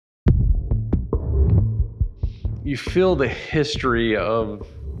You feel the history of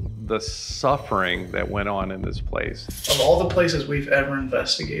the suffering that went on in this place. Of all the places we've ever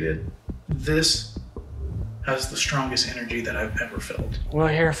investigated, this has the strongest energy that I've ever felt. We'll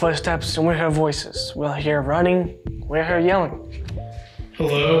hear footsteps and we'll hear voices. We'll hear running, we'll hear yelling.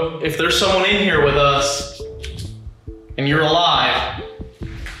 Hello? If there's someone in here with us, and you're alive,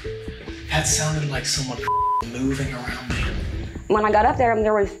 that sounded like someone moving around me. When I got up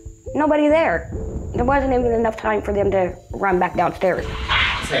there was nobody there. There wasn't even enough time for them to run back downstairs.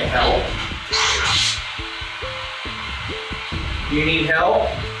 Say help. Do you need help?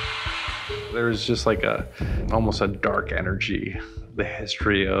 There's just like almost a dark energy the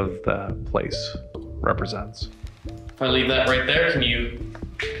history of the place represents. If I leave that right there, can you?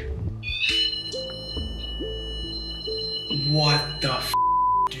 What the f,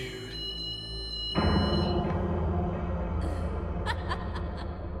 dude?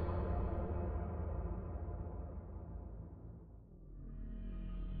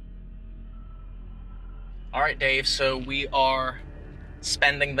 All right, Dave, so we are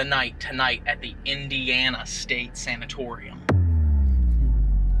spending the night tonight at the Indiana State Sanatorium.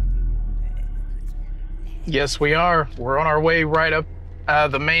 Yes, we are. We're on our way right up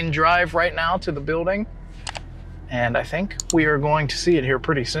the main drive right now to the building. And I think we are going to see it here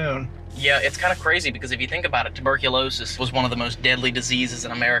pretty soon. Yeah, it's kind of crazy because if you think about it, tuberculosis was one of the most deadly diseases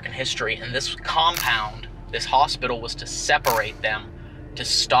in American history, and this compound, this hospital, was to separate them to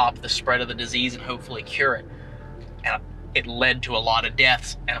stop the spread of the disease and hopefully cure it. And it led to a lot of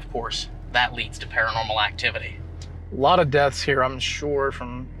deaths, and of course, that leads to paranormal activity. A lot of deaths here, I'm sure,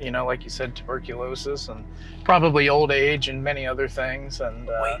 from, you know, like you said, tuberculosis and probably old age and many other things. And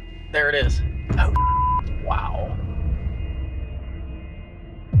wait, there it is. Oh, wow.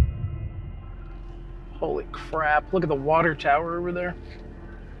 Holy crap, look at the water tower over there.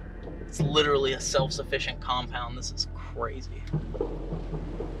 It's literally a self-sufficient compound. This is crazy.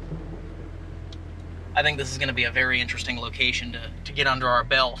 I think this is going to be a very interesting location to get under our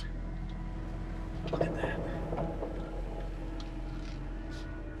belt. Look at that.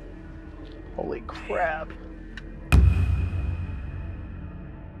 Holy crap.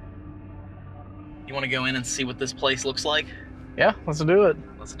 You want to go in and see what this place looks like? Yeah, let's do it.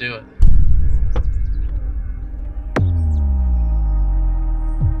 Let's do it.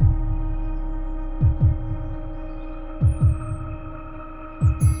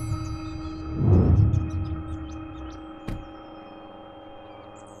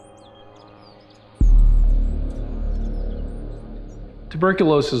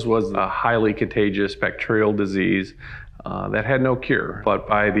 Tuberculosis was a highly contagious bacterial disease that had no cure. But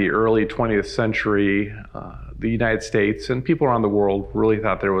by the early 20th century, the United States and people around the world really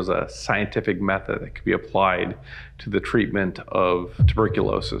thought there was a scientific method that could be applied to the treatment of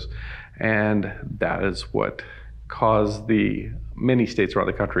tuberculosis. And that is what caused the many states around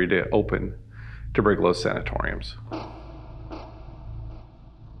the country to open tuberculosis sanatoriums.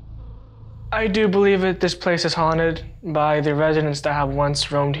 I do believe that this place is haunted by the residents that have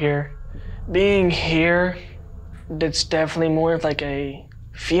once roamed here. Being here, it's definitely more of like a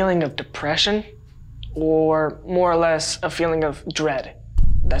feeling of depression, or more or less a feeling of dread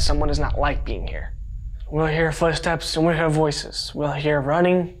that someone does not like being here. We'll hear footsteps and we'll hear voices. We'll hear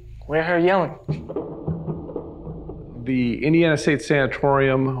running, we'll hear yelling. The Indiana State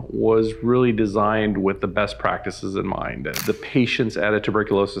Sanatorium was really designed with the best practices in mind. The patients at a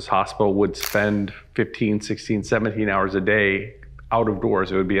tuberculosis hospital would spend 15, 16, 17 hours a day out of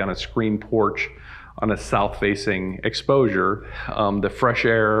doors. It would be on a screen porch on a south-facing exposure. The fresh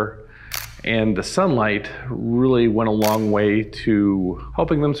air and the sunlight really went a long way to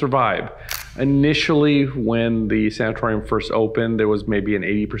helping them survive. Initially, when the sanatorium first opened, there was maybe an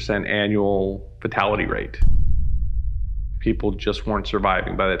 80% annual fatality rate. People just weren't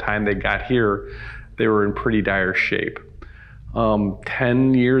surviving. By the time they got here, they were in pretty dire shape.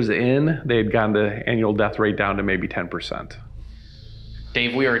 10 years in, they had gotten the annual death rate down to maybe 10%.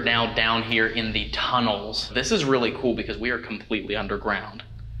 Dave, we are now down here in the tunnels. This is really cool because we are completely underground.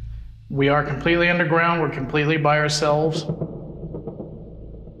 We are completely underground. We're completely by ourselves.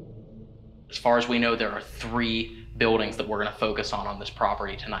 As far as we know, there are 3 buildings that we're going to focus on this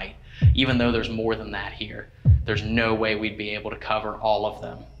property tonight. Even though there's more than that here, there's no way we'd be able to cover all of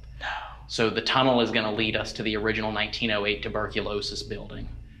them. No. So the tunnel is going to lead us to the original 1908 tuberculosis building.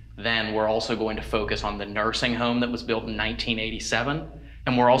 Then we're also going to focus on the nursing home that was built in 1987.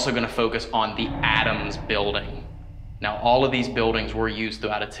 And we're also going to focus on the Adams building. Now, all of these buildings were used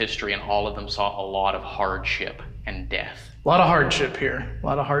throughout its history, and all of them saw a lot of hardship and death. A lot of hardship here, a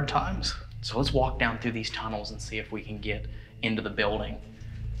lot of hard times. So let's walk down through these tunnels and see if we can get into the building.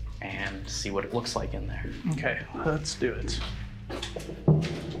 and see what it looks like in there. Okay, let's do it.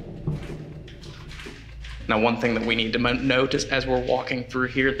 Now, one thing that we need to note is as we're walking through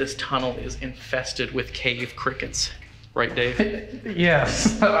here, this tunnel is infested with cave crickets. Right, Dave?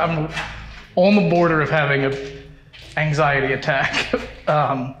 Yes, I'm on the border of having an anxiety attack.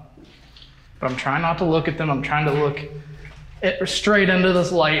 But I'm trying not to look at them. I'm trying to look straight into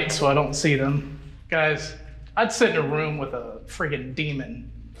this light so I don't see them. Guys, I'd sit in a room with a friggin' demon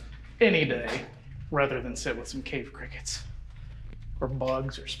any day rather than sit with some cave crickets or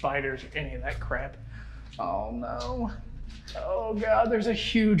bugs or spiders or any of that crap. Oh no. Oh God, there's a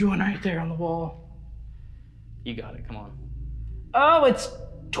huge one right there on the wall. You got it, come on. Oh, it's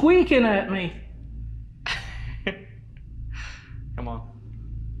tweaking at me. Come on.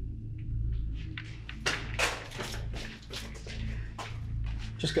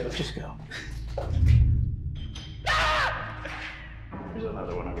 Just go, just go. There's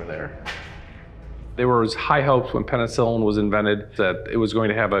another one over there. There was high hopes when penicillin was invented that it was going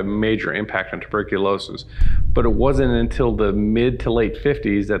to have a major impact on tuberculosis. But it wasn't until the mid to late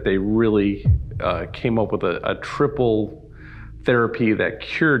 50s that they really came up with a triple therapy that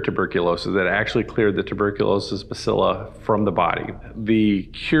cured tuberculosis, that actually cleared the tuberculosis bacilla from the body. The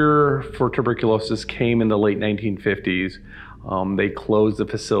cure for tuberculosis came in the late 1950s. They closed the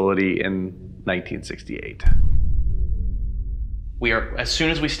facility in 1968. We are, as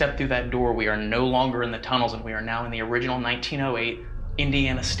soon as we step through that door, we are no longer in the tunnels, and we are now in the original 1908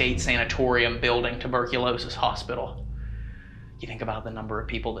 Indiana State Sanatorium building tuberculosis hospital. You think about the number of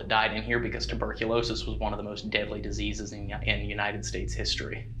people that died in here because tuberculosis was one of the most deadly diseases in United States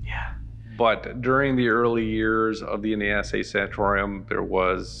history. Yeah. But during the early years of the Indiana State Sanatorium, there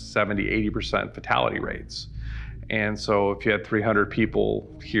was 70–80% fatality rates. And so if you had 300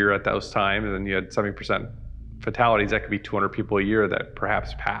 people here at those times, and then you had 70% fatalities, that could be 200 people a year that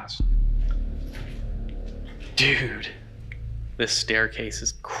perhaps passed. Dude, this staircase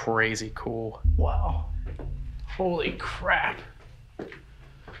is crazy cool. Wow. Holy crap.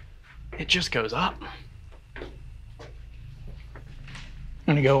 It just goes up.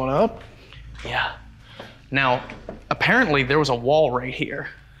 And you going up? Yeah. Now, apparently there was a wall right here.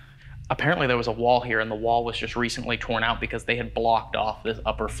 Apparently there was a wall here, and the wall was just recently torn out because they had blocked off this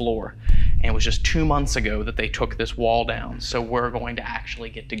upper floor. And it was just 2 months ago that they took this wall down. So we're going to actually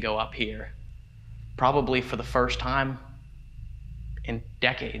get to go up here. Probably for the first time in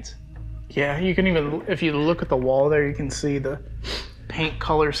decades. Yeah, you can even, if you look at the wall there, you can see the paint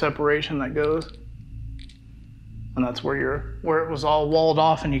color separation that goes. And that's where it was all walled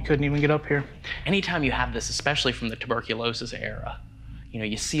off and you couldn't even get up here. Anytime you have this, especially from the tuberculosis era, you know,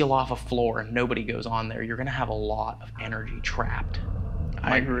 you seal off a floor and nobody goes on there, you're gonna have a lot of energy trapped.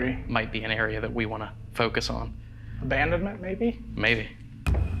 I agree. Might be an area that we wanna focus on. Abandonment, maybe? Maybe.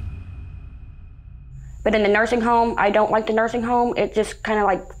 But in the nursing home, I don't like the nursing home. It just kind of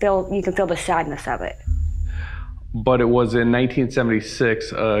like you can feel the sadness of it. But it was in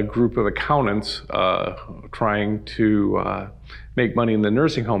 1976, a group of accountants trying to make money in the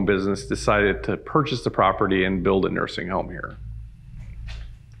nursing home business decided to purchase the property and build a nursing home here.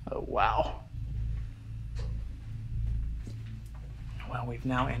 Oh, wow. Well, we've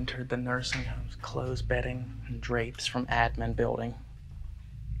now entered the nursing home's closed bedding and drapes from admin building.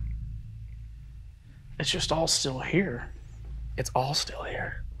 It's just all still here. It's all still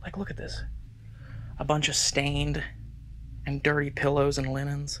here. Like, look at this. A bunch of stained and dirty pillows and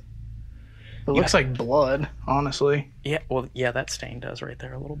linens. It looks like blood, honestly. Yeah, well, yeah, that stain does right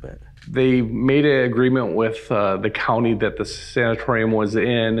there a little bit. They made an agreement with the county that the sanatorium was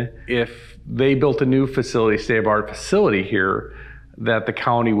in. If they built a new facility, state-of-the-art facility here, that the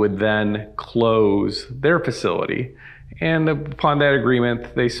county would then close their facility. And upon that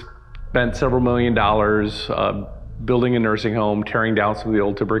agreement, they spent several $1 million building a nursing home, tearing down some of the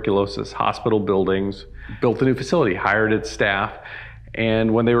old tuberculosis hospital buildings, built a new facility, hired its staff.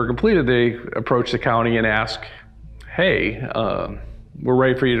 And when they were completed, they approached the county and asked, hey, we're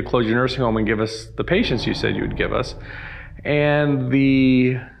ready for you to close your nursing home and give us the patients you said you would give us. And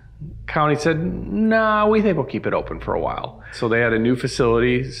the county said, nah, we think we'll keep it open for a while. So they had a new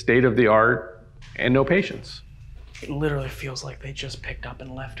facility, state of the art, and no patients. It literally feels like they just picked up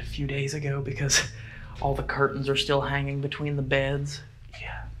and left a few days ago because all the curtains are still hanging between the beds.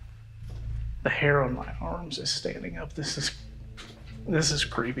 Yeah. The hair on my arms is standing up. This is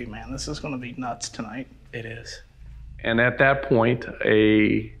creepy, man. This is gonna be nuts tonight. It is. And at that point,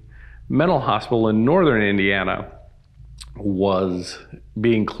 a mental hospital in northern Indiana was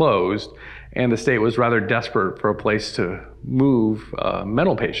being closed, and the state was rather desperate for a place to move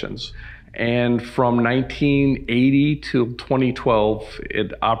mental patients. And from 1980 to 2012,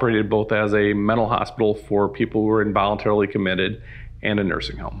 it operated both as a mental hospital for people who were involuntarily committed and a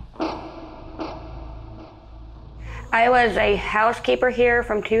nursing home. I was a housekeeper here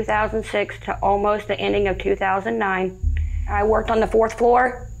from 2006 to almost the ending of 2009. I worked on the 4th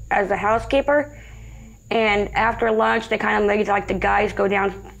floor as a housekeeper, and after lunch, they kind of made like the guys go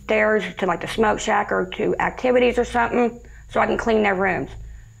downstairs to like the smoke shack or to activities or something so I can clean their rooms.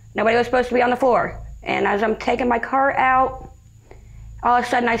 Nobody was supposed to be on the floor. And as I'm taking my car out, all of a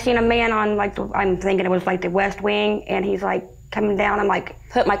sudden I seen a man on like, I'm thinking it was like the West Wing, and he's like coming down. I'm like,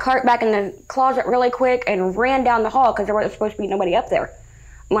 put my cart back in the closet really quick and ran down the hall because there was supposed to be nobody up there.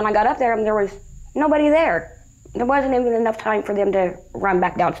 When I got up there, there was nobody there. There wasn't even enough time for them to run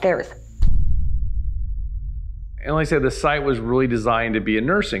back downstairs. And like I said, the site was really designed to be a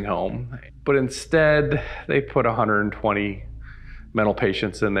nursing home, but instead they put 120 mental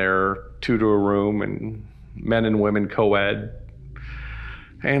patients in there, 2 to a room, and men and women co-ed.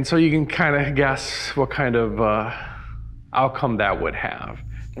 And so you can kind of guess what kind of outcome that would have.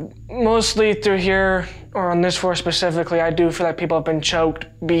 Mostly through here, or on this floor specifically, I do feel like people have been choked,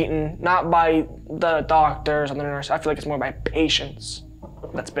 beaten, not by the doctors or the nurse. I feel like it's more by patients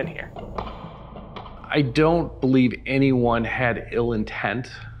that's been here. I don't believe anyone had ill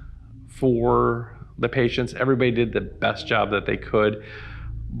intent for the patients. Everybody did the best job that they could,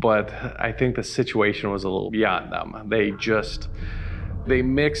 but I think the situation was a little beyond them. They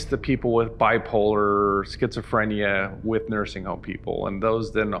mixed the people with bipolar, schizophrenia with nursing home people, and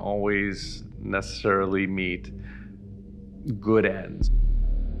those didn't always necessarily meet good ends.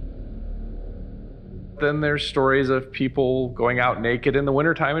 Then there's stories of people going out naked in the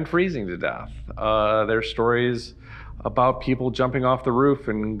wintertime and freezing to death. There's stories about people jumping off the roof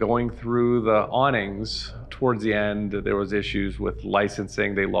and going through the awnings. Towards the end, there was issues with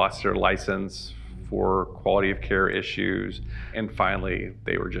licensing. They lost their license for quality of care issues, and finally,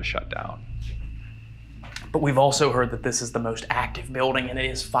 they were just shut down. But we've also heard that this is the most active building, and it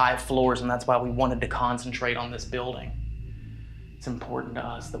is 5 floors, and that's why we wanted to concentrate on this building. It's important to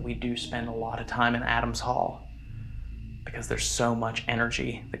us that we do spend a lot of time in Adams Hall because there's so much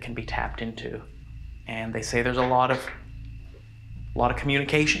energy that can be tapped into. And they say there's a lot of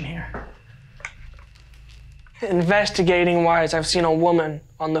communication here. Investigating wise, I've seen a woman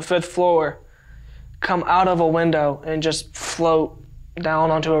on the 5th floor come out of a window and just float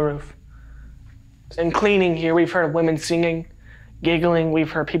down onto a roof. In cleaning here, we've heard women singing, giggling,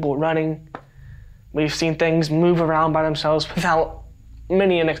 we've heard people running. We've seen things move around by themselves without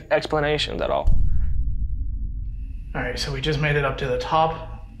many explanations at all. All right, so we just made it up to the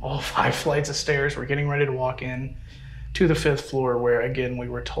top, all 5 flights of stairs. We're getting ready to walk in to the 5th floor where, again, we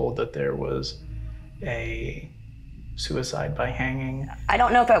were told that there was a suicide by hanging. I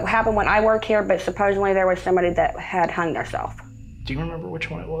don't know if it happened when I worked here, but supposedly there was somebody that had hung themselves. Do you remember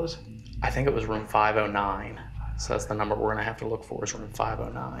which one it was? I think it was room 509. So that's the number we're gonna have to look for, is room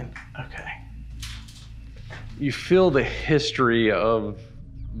 509. Okay. You feel the history of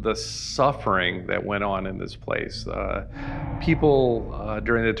the suffering that went on in this place. People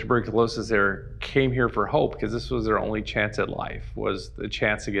during the tuberculosis era came here for hope because this was their only chance at life, was the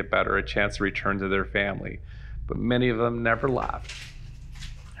chance to get better, a chance to return to their family. But many of them never left.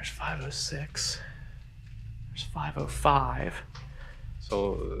 There's 506. There's 505.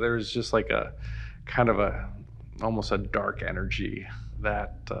 So there's just like a kind of almost a dark energy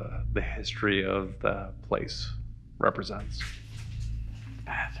that the history of the place represents.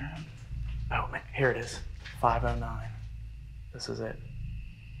 Bathroom. Oh, man, here it is, 509. This is it.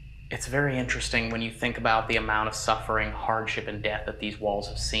 It's very interesting when you think about the amount of suffering, hardship, and death that these walls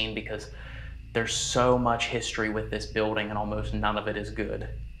have seen, because there's so much history with this building and almost none of it is good.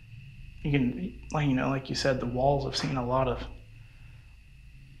 You can, like you said, the walls have seen a lot of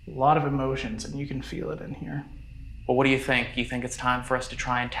emotions, and you can feel it in here. Well, what do you think? You think it's time for us to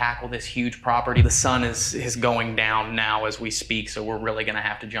try and tackle this huge property? The sun is going down now as we speak, so we're really gonna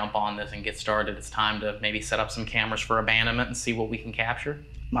have to jump on this and get started. It's time to maybe set up some cameras for abandonment and see what we can capture.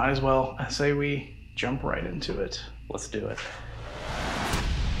 Might as well. I say we jump right into it. Let's do it.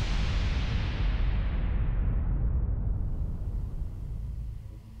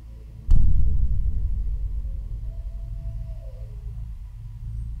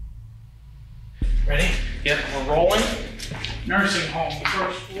 Ready? Yep, we're rolling. Nursing home,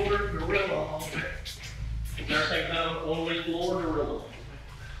 first floor, gorilla home. Nursing home, only floor, gorilla.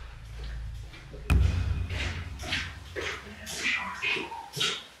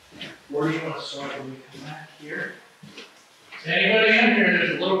 Where do you want to start when we come back here? Is anybody in here?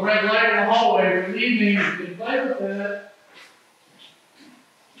 There's a little red light in the hallway. Good evening. You can play with that.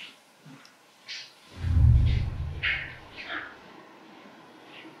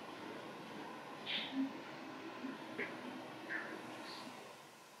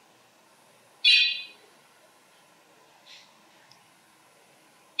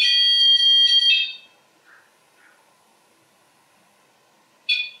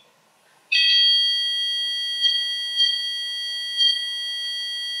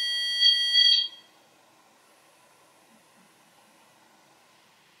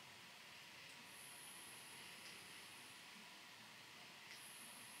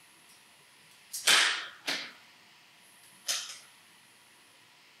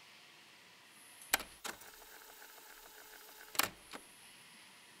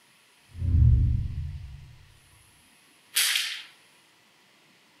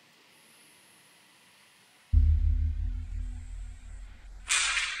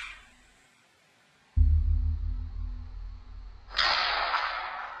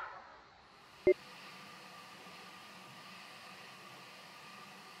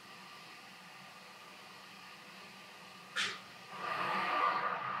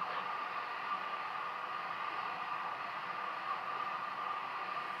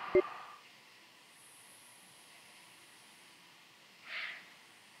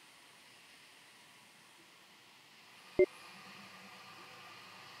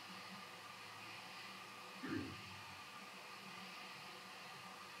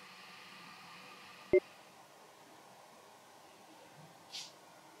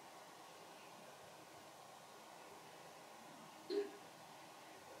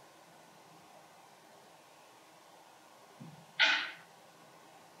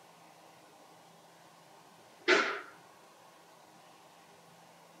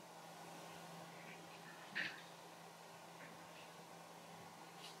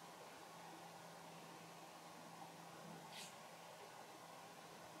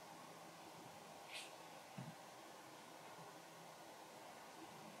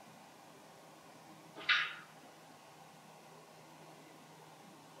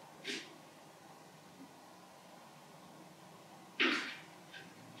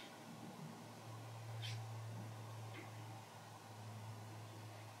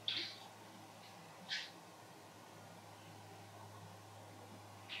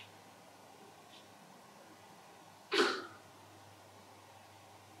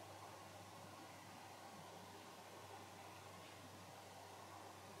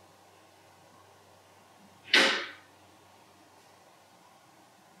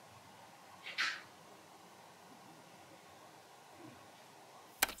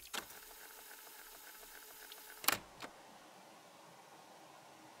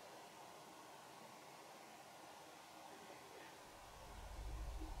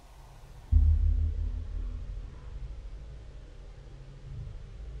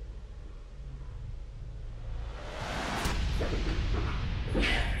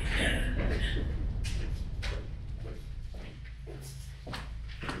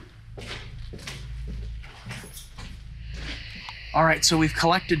 All right, so we've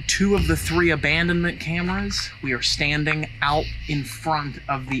collected 2 of the 3 abandonment cameras. We are standing out in front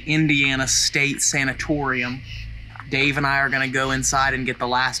of the Indiana State Sanatorium. Dave and I are gonna go inside and get the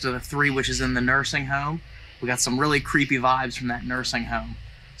last of the 3, which is in the nursing home. We got some really creepy vibes from that nursing home.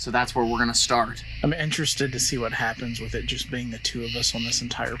 So that's where we're gonna start. I'm interested to see what happens with it just being the 2 of us on this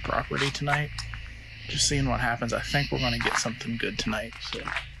entire property tonight. Just seeing what happens. I think we're gonna get something good tonight, so.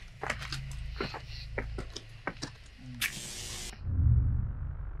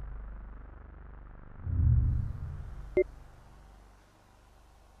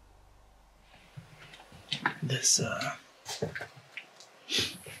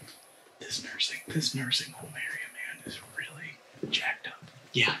 This nursing home area, man, is really jacked up.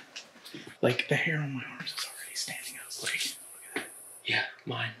 Yeah. Like, the hair on my arms is already standing up. Like, look at that. Yeah,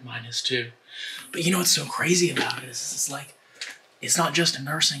 mine is too. But you know what's so crazy about it is it's like, it's not just a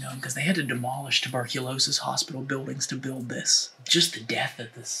nursing home, because they had to demolish tuberculosis hospital buildings to build this. Just the death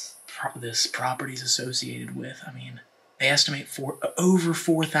that this property is associated with. I mean, they estimate over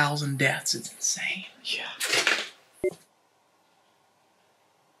 4,000 deaths. It's insane. Yeah.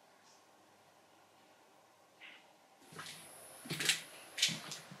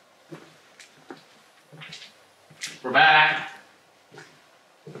 We're back.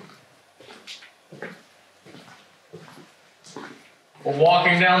 We're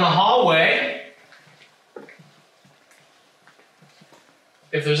walking down the hallway.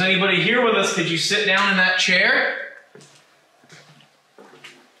 If there's anybody here with us, could you sit down in that chair?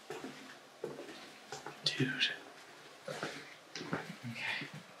 Dude. Okay.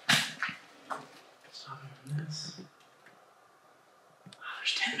 Stop on this. Oh,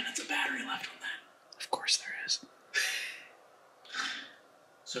 there's 10 minutes of battery left on that. Of course there is.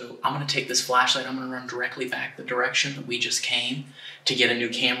 So I'm gonna take this flashlight, I'm gonna run directly back the direction that we just came to get a new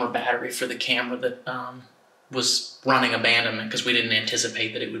camera battery for the camera that was running abandonment, because we didn't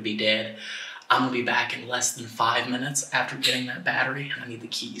anticipate that it would be dead. I'm gonna be back in less than 5 minutes after getting that battery, and I need the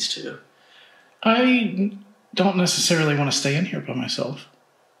keys too. I don't necessarily want to stay in here by myself.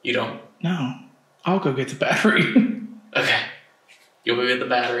 You don't? No. I'll go get the battery. Okay. You'll go get the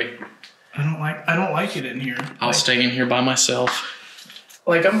battery. I don't like it in here. I'll stay in here by myself.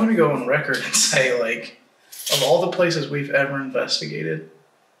 Like, I'm gonna go on record and say, like, of all the places we've ever investigated,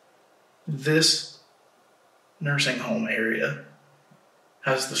 this nursing home area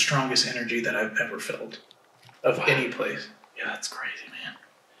has the strongest energy that I've ever felt of any place. Yeah, that's crazy, man.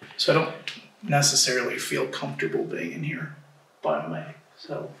 So I don't necessarily feel comfortable being in here by myself.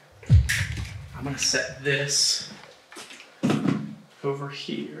 So I'm gonna set this over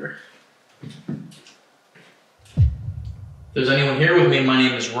here. If there's anyone here with me, my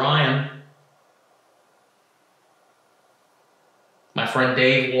name is Ryan. My friend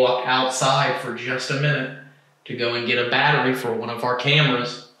Dave walked outside for just a minute to go and get a battery for one of our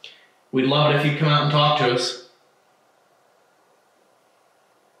cameras. We'd love it if you'd come out and talk to us.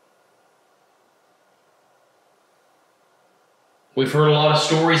 We've heard a lot of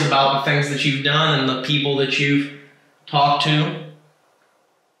stories about the things that you've done and the people that you've talked to.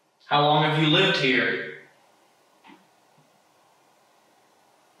 How long have you lived here?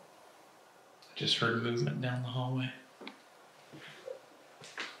 Just heard movement down the hallway.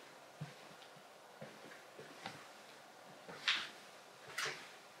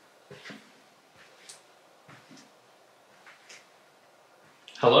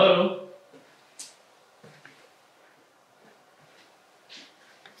 Hello?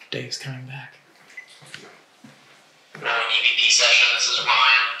 Dave's coming back. EVP session, this is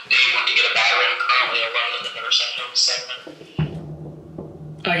Ryan. Dave went to get a battery. I'm currently alone in the nursing home segment.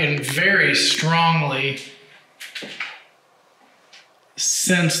 I can very strongly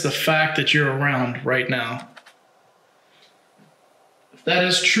sense the fact that you're around right now. If that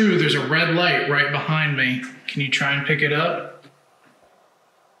is true, there's a red light right behind me. Can you try and pick it up?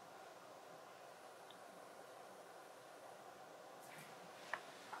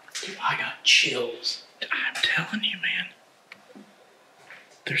 Dude, I got chills. I'm telling you, man.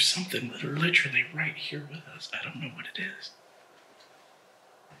 There's something literally right here with us. I don't know what it is.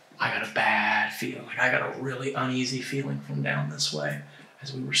 I got a bad feeling. Like, I got a really uneasy feeling from down this way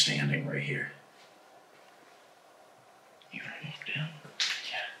as we were standing right here. You want to walk down?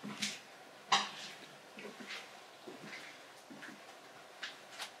 Yeah.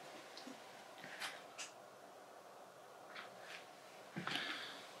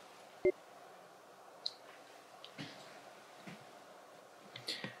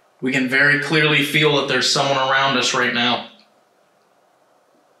 We can very clearly feel that there's someone around us right now.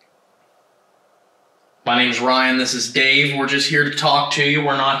 My name's Ryan, this is Dave. We're just here to talk to you.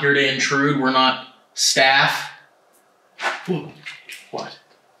 We're not here to intrude. We're not staff. Whoa.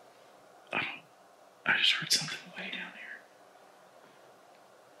 I just heard something way down here.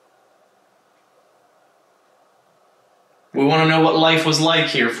 We want to know what life was like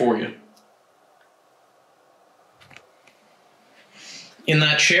here for you. In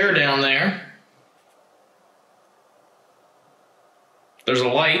that chair down there, there's a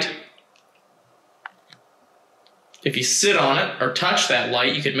light. If you sit on it or touch that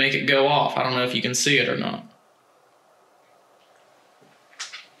light, you could make it go off. I don't know if you can see it or not.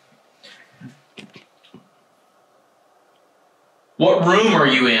 What room are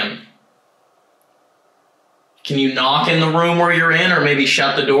you in? Can you knock in the room where you're in, or maybe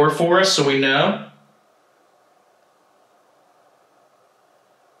shut the door for us so we know?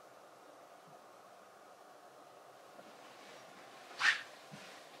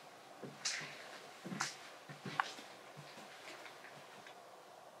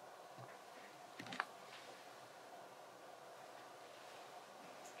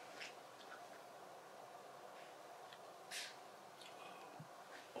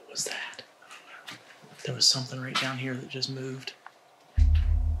 What was that? There was something right down here that just moved.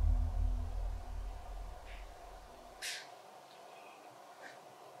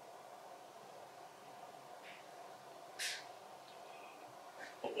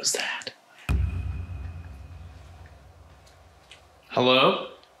 What was that? Hello?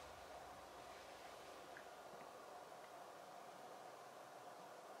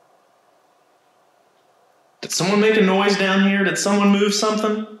 Did someone make a noise down here? Did someone move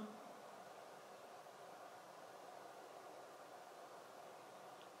something?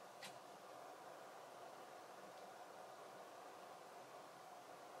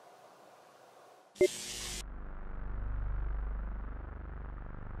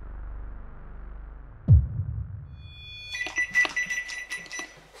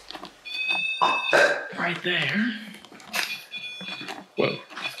 Right there. Whoa.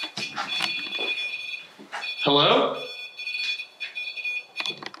 Hello?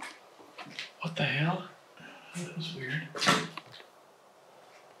 What the hell? That was weird.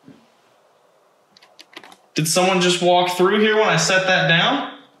 Did someone just walk through here when I set that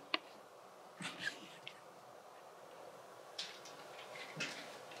down?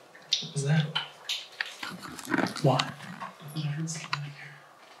 What was that? What? I thought I heard something like here.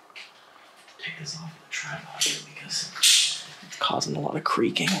 Take this off the tripod here because it's causing a lot of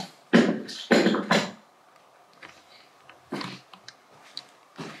creaking.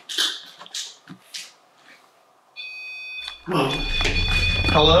 Whoa.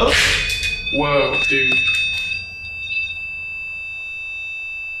 Hello? Whoa, dude.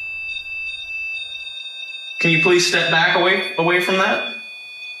 Can you please step back away from that?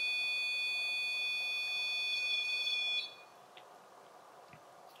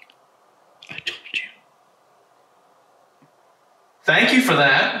 I told you. Thank you for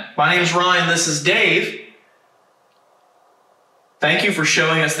that. My name's Ryan, this is Dave. Thank you for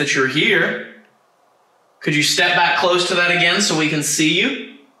showing us that you're here. Could you step back close to that again so we can see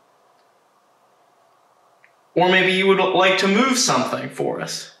you? Or maybe you would like to move something for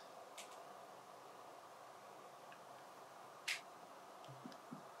us.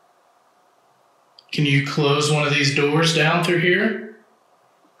 Can you close one of these doors down through here?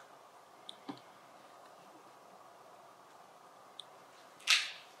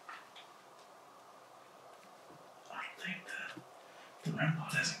 I don't think the REM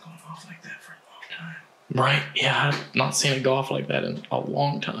pod hasn't gone off like that for a long time. Right, yeah, I've not seen it go off like that in a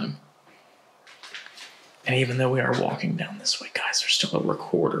long time. And even though we are walking down this way, guys, there's still a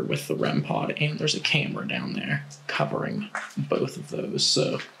recorder with the REM pod, and there's a camera down there covering both of those,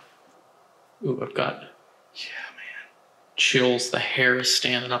 so... Ooh, I've got, yeah, man, chills. The hair is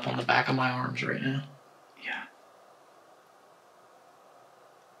standing up on the back of my arms right now. Yeah.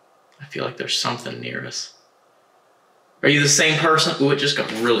 I feel like there's something near us. Are you the same person? Ooh, it just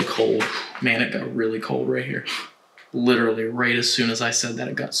got really cold. Man, it got really cold right here. Literally, right as soon as I said that,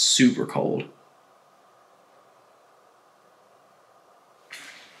 it got super cold.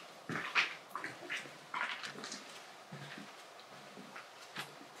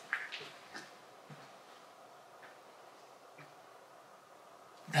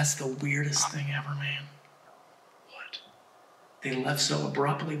 That's the weirdest thing ever, man. What? They left so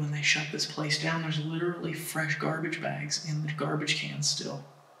abruptly when they shut this place down. There's literally fresh garbage bags in the garbage can still.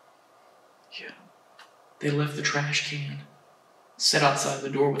 Yeah. They left the trash can set outside the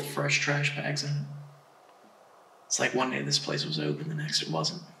door with fresh trash bags in it. It's like one day this place was open, the next it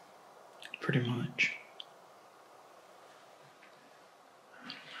wasn't. Pretty much.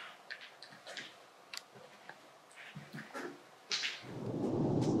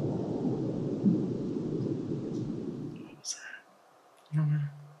 What was that? I don't know.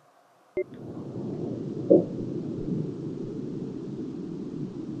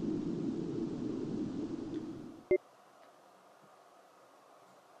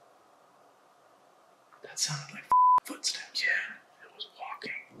 sounded like footsteps. Yeah, it was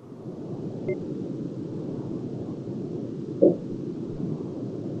walking.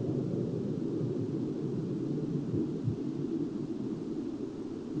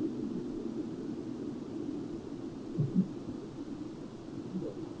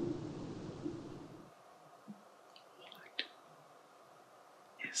 What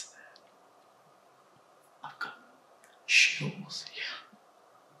is that? I've got chills. Yeah.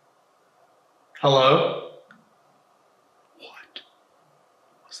 Hello? What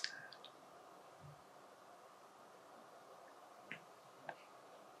was that?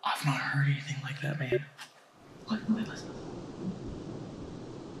 I've not heard anything like that, man. Listen.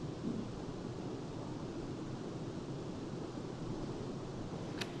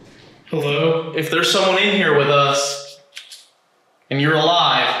 Hello? If there's someone in here with us, and you're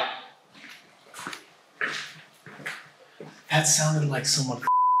alive, that sounded like someone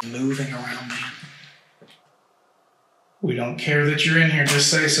moving around, man. We don't care that you're in here,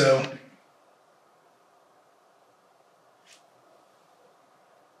 just say so.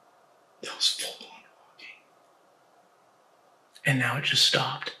 That was full on walking. And now it just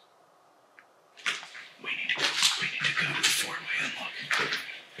stopped. We need to go to the four-way and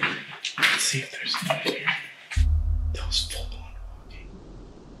look. Let's see if there's anything here. That was full on walking.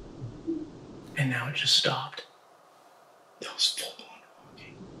 And now it just stopped. That was full on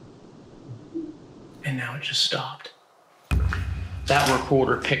walking. And now it just stopped. That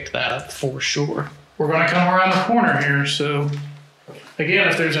recorder picked that up for sure. We're gonna come around the corner here, so again,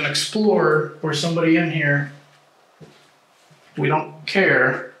 if there's an explorer or somebody in here, we don't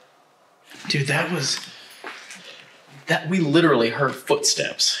care. Dude, we literally heard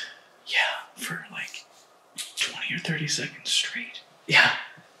footsteps. Yeah, for like 20 or 30 seconds straight. Yeah.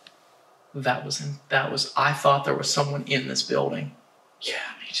 I thought there was someone in this building. Yeah,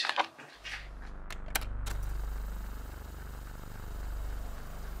 me too.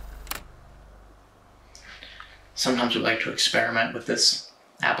 Sometimes we like to experiment with this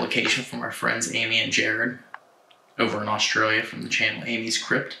application from our friends Amy and Jared over in Australia from the channel Amy's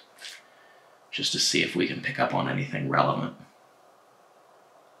Crypt, just to see if we can pick up on anything relevant.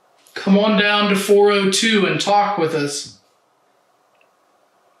 Come on down to 402 and talk with us.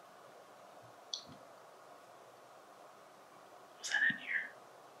 Was that in here?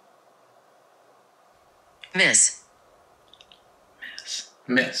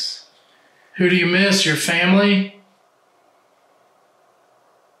 Miss. Who do you miss? Your family?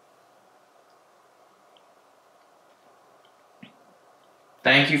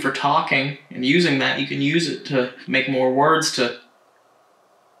 Thank you for talking and using that. You can use it to make more words to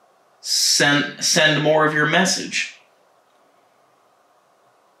send more of your message.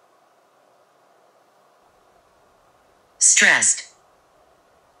 Stressed.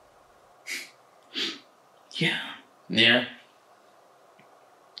 Yeah.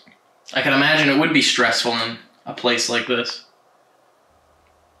 I can imagine it would be stressful in a place like this.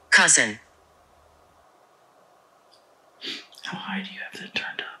 Cousin. How high do you have that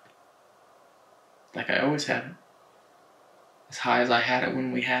turned up? Like I always have it. As high as I had it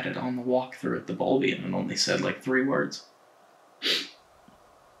when we had it on the walkthrough at the Bulby, and it only said like 3 words.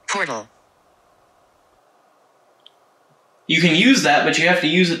 Portal. You can use that, but you have to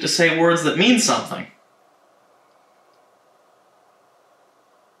use it to say words that mean something.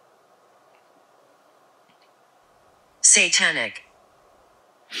 Satanic.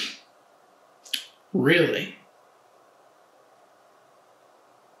 Really?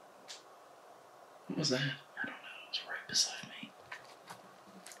 What was that? I don't know. It was right beside me.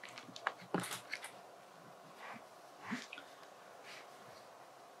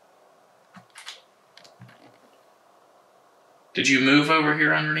 Did you move over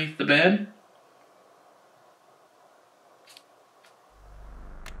here underneath the bed?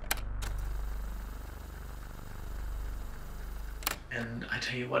 And I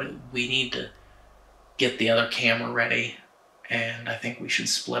tell you what, we need to get the other camera ready, and I think we should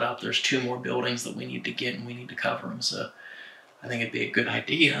split up. There's 2 more buildings that we need to get, and we need to cover them, so I think it'd be a good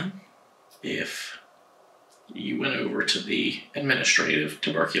idea if you went over to the administrative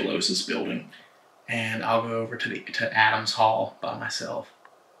tuberculosis building, and I'll go over to Adams Hall by myself.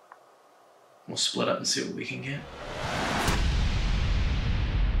 We'll split up and see what we can get.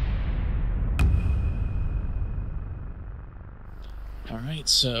 All right,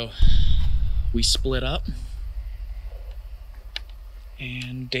 so we split up,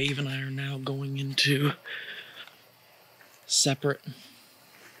 and Dave and I are now going into separate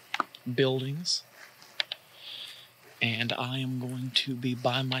buildings, and I am going to be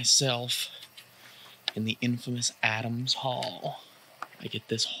by myself in the infamous Adams Hall. I get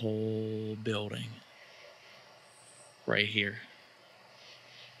this whole building right here,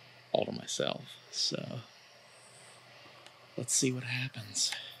 all to myself. So let's see what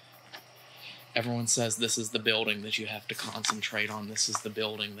happens. Everyone says this is the building that you have to concentrate on. This is the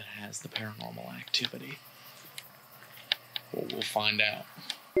building that has the paranormal activity. Well, we'll find out.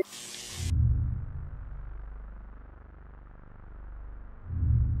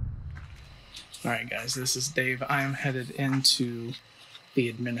 All right, guys, this is Dave. I am headed into the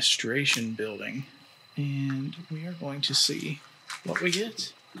administration building, and we are going to see what we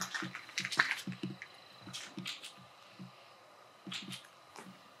get.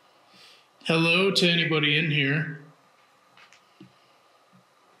 Hello to anybody in here.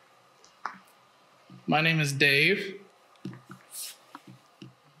 My name is Dave,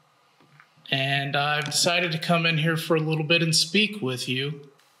 and I've decided to come in here for a little bit and speak with you.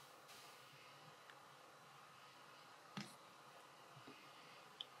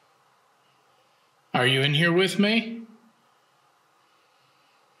 Are you in here with me?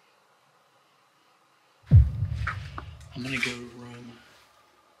 I'm gonna go to room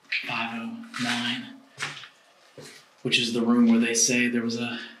 509, which is the room where they say there was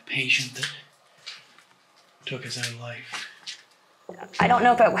a patient that took his own life. I don't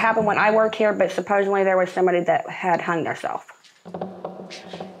know if it happened when I worked here, but supposedly there was somebody that had hung themselves.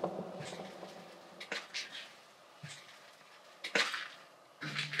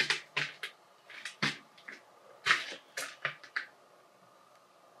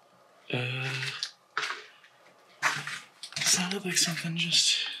 Sounded like something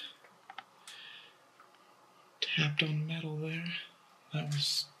just tapped on metal there. That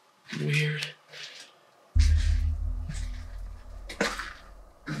was weird.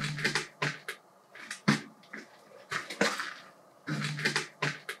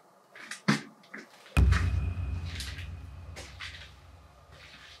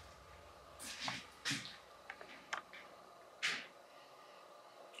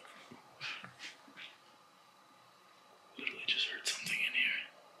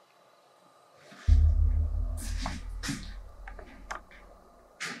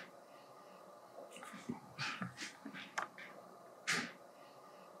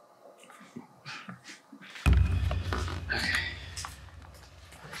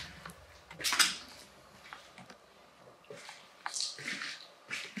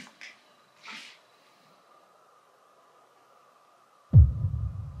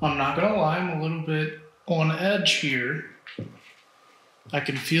 I'm not gonna lie, I'm a little bit on edge here. I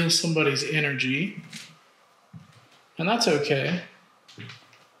can feel somebody's energy, and that's okay.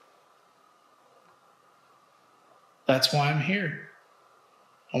 That's why I'm here.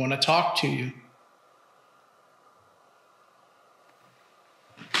 I want to talk to you.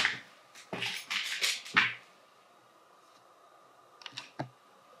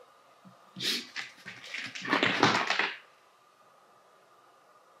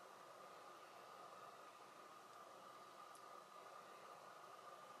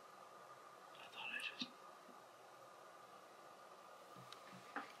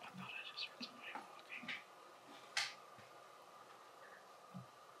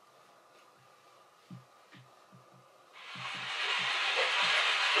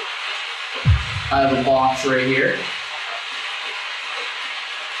 I have a box right here.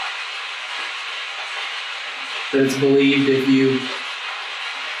 That it's believed if you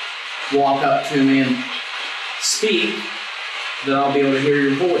walk up to me and speak, then I'll be able to hear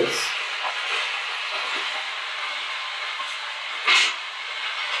your voice.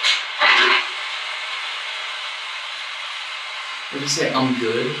 Did you say I'm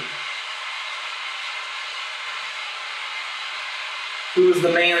good? Who was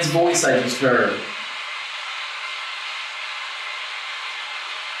the man's voice I just heard?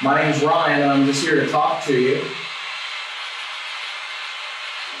 My name's Ryan, and I'm just here to talk to you.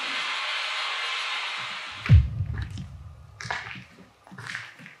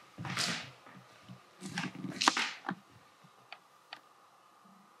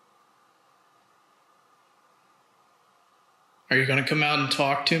 Are you going to come out and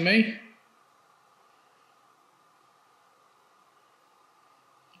talk to me?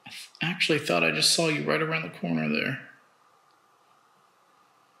 I actually thought I just saw you right around the corner there.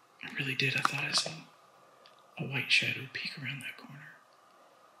 I really did. I thought I saw a white shadow peek around that corner.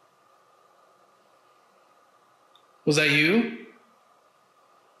 Was that you?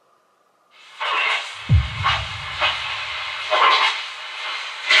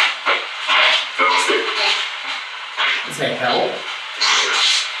 Is that help?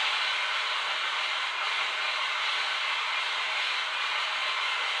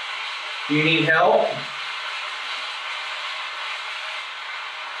 Do you need help?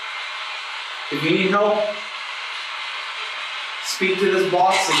 If you need help, speak to this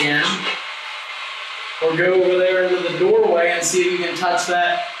box again, or go over there into the doorway and see if you can touch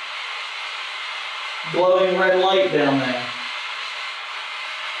that glowing red light down there.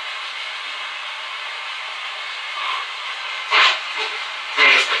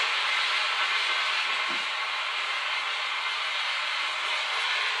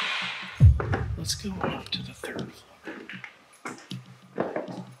 Let's go up to the 3rd floor.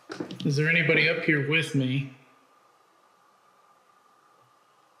 Is there anybody up here with me?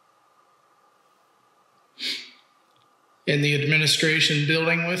 In the administration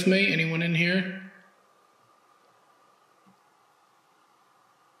building with me? Anyone in here?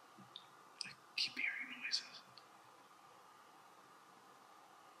 I keep hearing noises.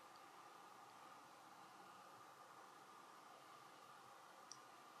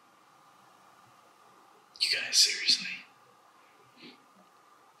 You guys, seriously?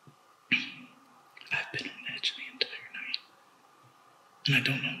 I've been on edge the entire night. And I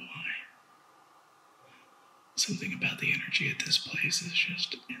don't know why. Something about the energy at this place is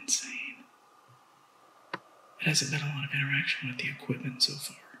just insane. It hasn't been a lot of interaction with the equipment so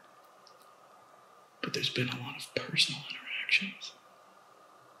far. But there's been a lot of personal interactions.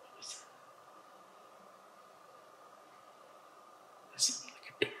 What was that? That sounded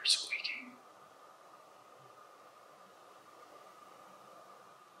like a door squeaking.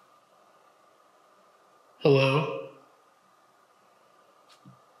 Hello?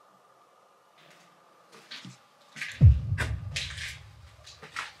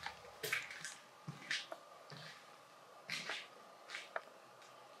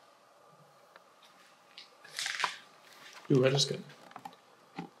 Ooh, I just got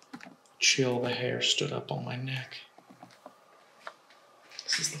chill. The hair stood up on my neck.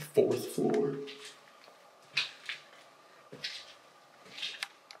 This is the 4th floor.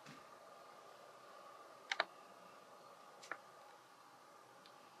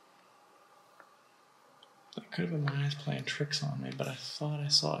 That could have been my eyes playing tricks on me, but I thought I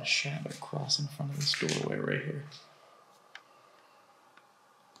saw a shadow cross in front of this doorway right here.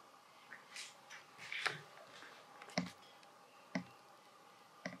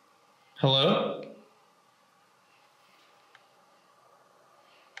 Hello?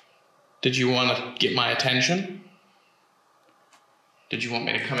 Did you want to get my attention? Did you want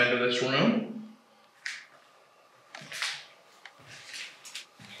me to come into this room?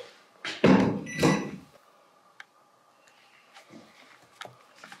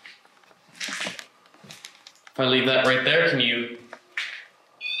 If I leave that right there, can you...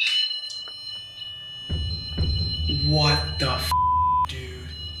 What the f***, dude?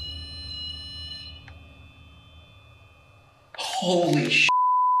 Holy sh**.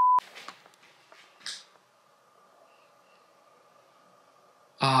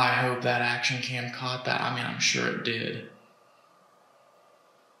 I hope that action cam caught that. I mean, I'm sure it did.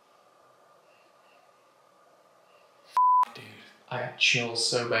 Dude, I got chills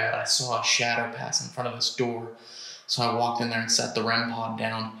so bad. I saw a shadow pass in front of this door. So I walked in there and set the REM pod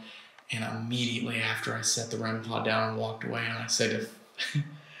down. And immediately after I set the REM pod down and walked away, and I said,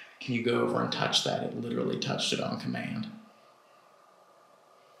 can you go over and touch that? It literally touched it on command.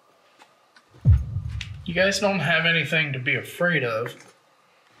 You guys don't have anything to be afraid of.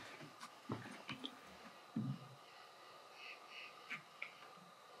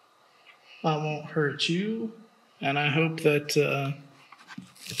 I won't hurt you, and I hope that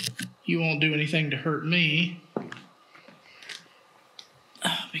you won't do anything to hurt me,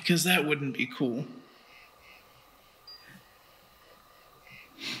 because that wouldn't be cool.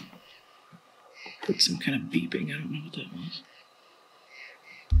 Heard some kind of beeping, I don't know what that was.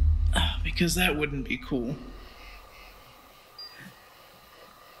 Because that wouldn't be cool.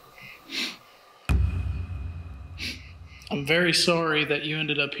 I'm very sorry that you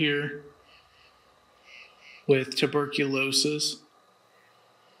ended up here with tuberculosis.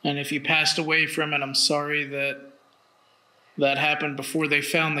 And if you passed away from it, I'm sorry that that happened before they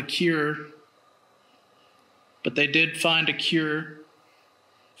found the cure. But they did find a cure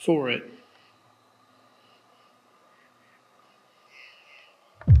for it.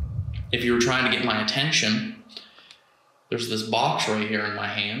 If you were trying to get my attention, there's this box right here in my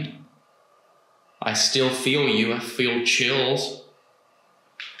hand. I still feel you. I feel chills.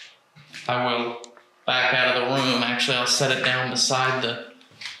 I will back out of the room. Actually, I'll set it down beside the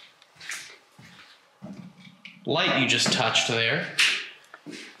light you just touched there.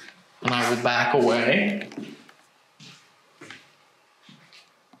 And I will back away.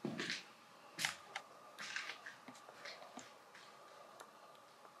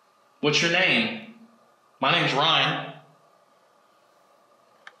 What's your name? My name's Ryan.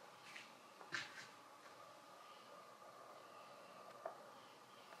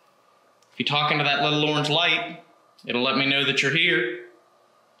 you talk into that little orange light, it'll let me know that you're here.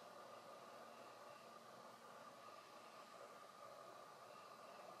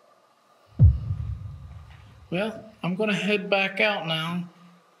 Well, I'm gonna head back out now.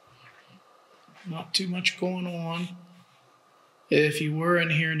 Not too much going on. If you were in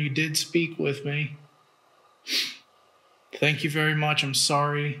here and you did speak with me, thank you very much. I'm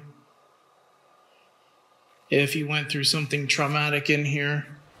sorry if you went through something traumatic in here.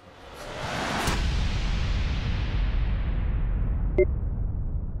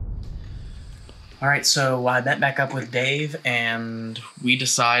 All right, so I met back up with Dave, and we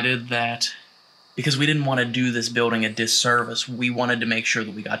decided that because we didn't want to do this building a disservice, we wanted to make sure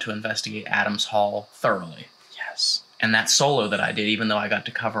that we got to investigate Adams Hall thoroughly. Yes. And that solo that I did, even though I got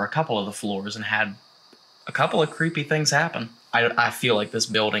to cover a couple of the floors and had a couple of creepy things happen, I feel like this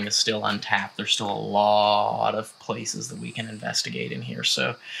building is still untapped. There's still a lot of places that we can investigate in here.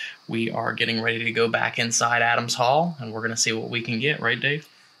 So we are getting ready to go back inside Adams Hall, and we're going to see what we can get, right, Dave?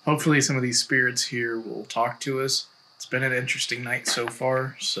 Hopefully some of these spirits here will talk to us. It's been an interesting night so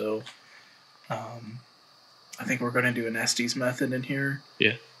far, so I think we're going to do an Estes method in here.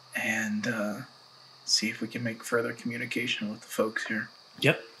 Yeah. And see if we can make further communication with the folks here.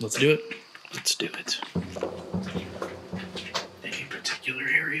 Yep, let's do it. Let's do it. Any particular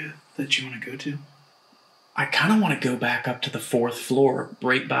area that you want to go to? I kind of want to go back up to the 4th floor,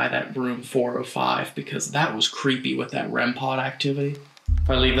 right by that room 405, because that was creepy with that REM pod activity. If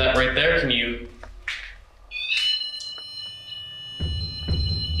I leave that right there, can you...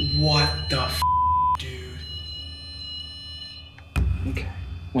 What the dude? Okay.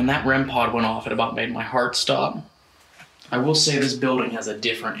 When that REM pod went off, it about made my heart stop. I will say this building has a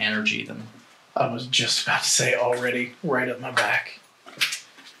different energy than... I was just about to say already, right up my back.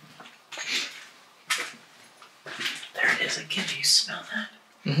 There it is again. Do you smell that?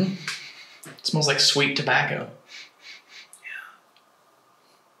 Mm-hmm. It smells like sweet tobacco.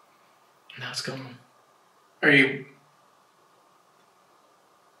 Yeah. Now it's gone. Are you...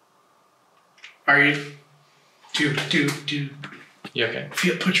 Dude. You okay?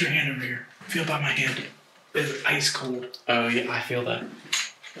 Put your hand over here. Feel by my hand. It's ice cold. Oh, yeah, I feel that.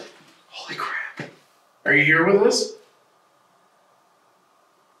 Holy crap. Are you here with us?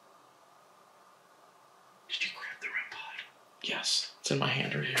 Did you grab the REM pod? Yes, it's in my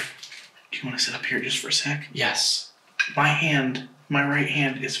hand right here. Do you want to sit up here just for a sec? Yes. My right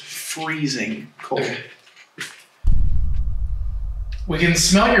hand is freezing cold. Okay. We can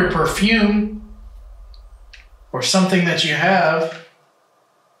smell your perfume. Or something that you have.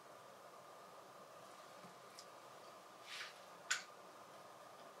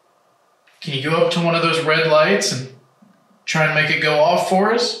 Can you go up to one of those red lights and try and make it go off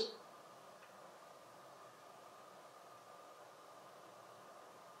for us?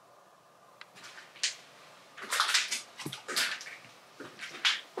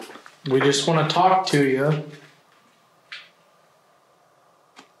 We just want to talk to you.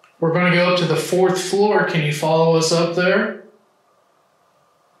 We're going to go up to the 4th floor. Can you follow us up there?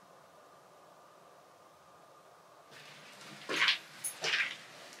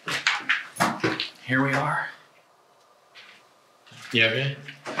 Here we are. You okay?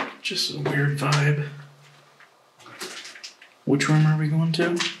 Just a weird vibe. Which room are we going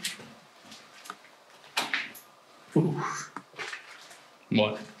to? Ooh.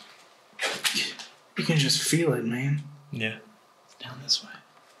 What? You can just feel it, man. Yeah. Down this way.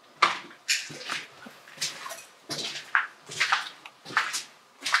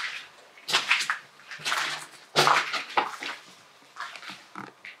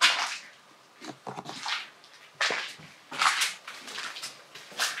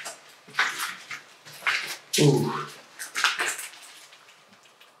 Ooh.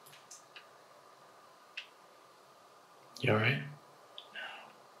 You alright?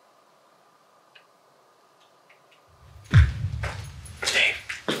 No. Dave.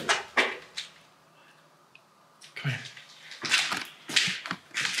 Come here.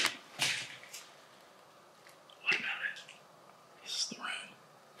 What about it? This is the room.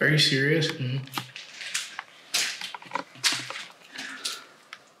 Are you serious? Mm-hmm.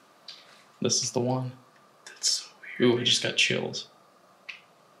 This is the one. That's so weird. Ooh, I just got chills.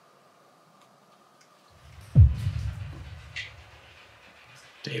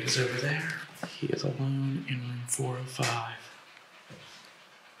 Dave is over there. He is alone in room 405.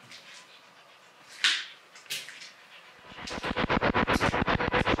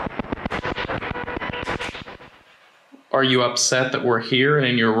 Are you upset that we're here and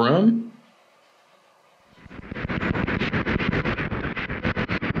in your room?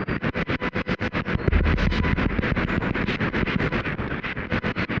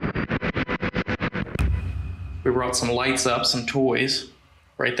 brought some lights up, some toys.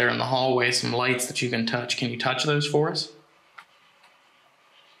 Right there in the hallway, some lights that you can touch. Can you touch those for us?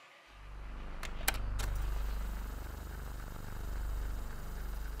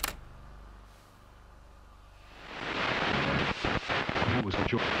 It was a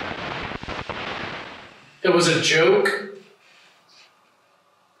joke. It was a joke?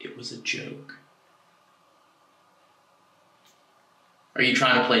 It was a joke. Are you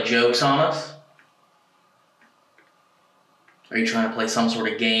trying to play jokes on us? Are you trying to play some sort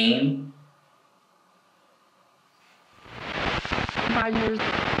of game? 9 years.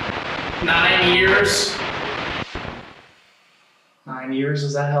 9 years? 9 years?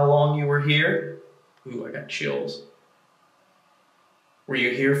 Is that how long you were here? Ooh, I got chills. Were you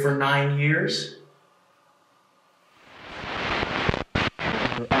here for 9 years?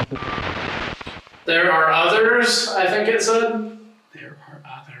 There are others, I think it said. There are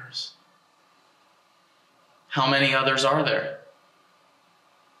others. How many others are there?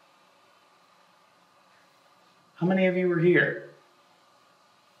 How many of you were here?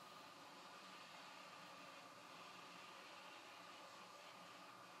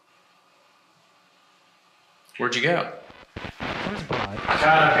 Where'd you go? God, I've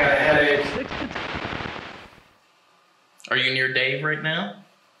got a headache. Are you near Dave right now?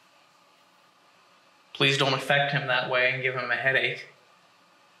 Please don't affect him that way and give him a headache.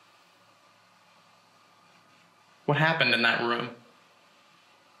 What happened in that room?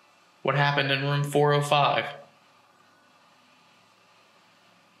 What happened in room 405?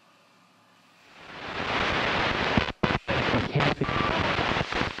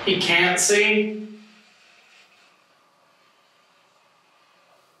 He can't see?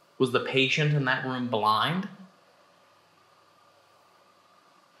 Was the patient in that room blind?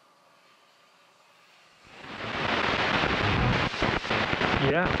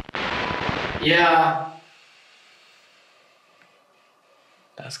 Yeah. Yeah.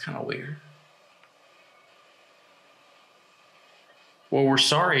 That's kind of weird. Well, we're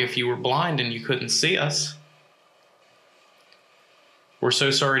sorry if you were blind and you couldn't see us. We're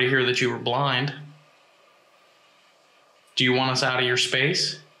so sorry to hear that you were blind. Do you want us out of your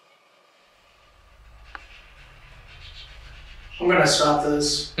space? I'm gonna stop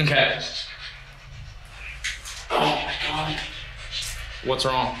this. Okay. Oh my God. What's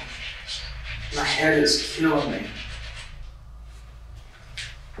wrong? My head is killing me.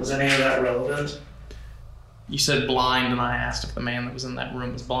 Was any of that relevant? You said blind, and I asked if the man that was in that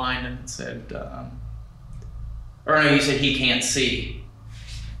room was blind, and it said, or no, you said he can't see.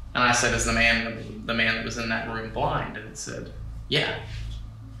 And I said, is the man that was in that room blind? And it said, yeah.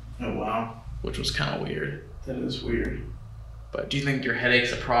 Oh wow. Which was kind of weird. That is weird. But do you think your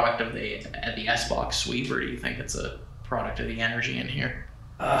headache's a product of the S-Box sweep, or do you think it's a product of the energy in here?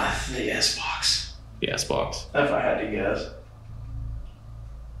 The S-Box. The S-Box. If I had to guess.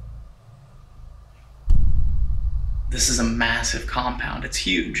 This is a massive compound. It's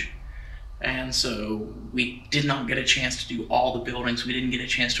huge. And so we did not get a chance to do all the buildings. We didn't get a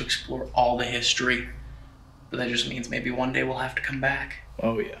chance to explore all the history. But that just means maybe one day we'll have to come back.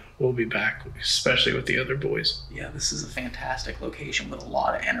 Oh yeah, we'll be back, especially with the other boys. Yeah, this is a fantastic location with a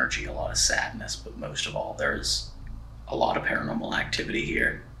lot of energy, a lot of sadness, but most of all, there's a lot of paranormal activity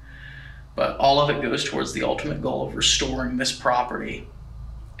here. But all of it goes towards the ultimate goal of restoring this property.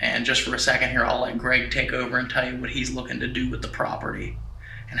 And just for a second here, I'll let Greg take over and tell you what he's looking to do with the property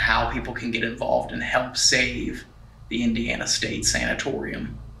and how people can get involved and help save the Indiana State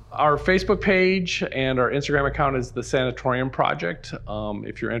Sanatorium. Our Facebook page and our Instagram account is the Sanatorium Project.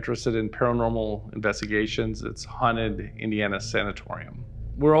 If you're interested in paranormal investigations, it's Haunted Indiana Sanatorium.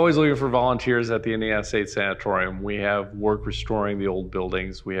 We're always looking for volunteers at the Indiana State Sanatorium. We have work restoring the old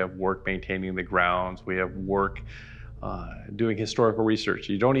buildings. We have work maintaining the grounds. We have work doing historical research.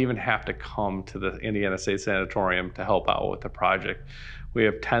 You don't even have to come to the Indiana State Sanatorium to help out with the project. We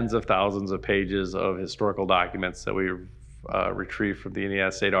have tens of thousands of pages of historical documents that we've retrieved from the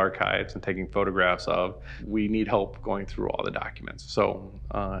Indiana State Archives and taking photographs of. We need help going through all the documents. So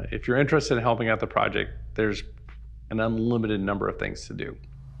if you're interested in helping out the project, there's an unlimited number of things to do.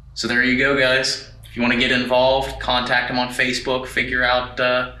 So there you go, guys. If you want to get involved, contact them on Facebook, figure out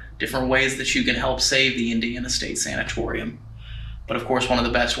different ways that you can help save the Indiana State Sanatorium. But of course, one of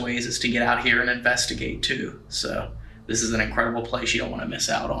the best ways is to get out here and investigate too. So this is an incredible place you don't want to miss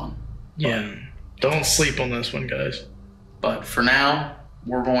out on. Yeah, don't sleep on this one, guys. But for now,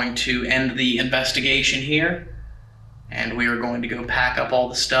 we're going to end the investigation here, and we are going to go pack up all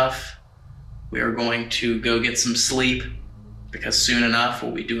the stuff. We are going to go get some sleep, because soon enough,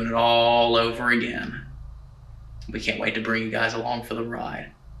 we'll be doing it all over again. We can't wait to bring you guys along for the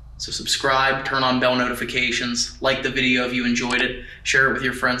ride. So subscribe, turn on bell notifications, like the video if you enjoyed it, share it with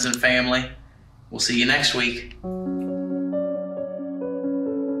your friends and family. We'll see you next week.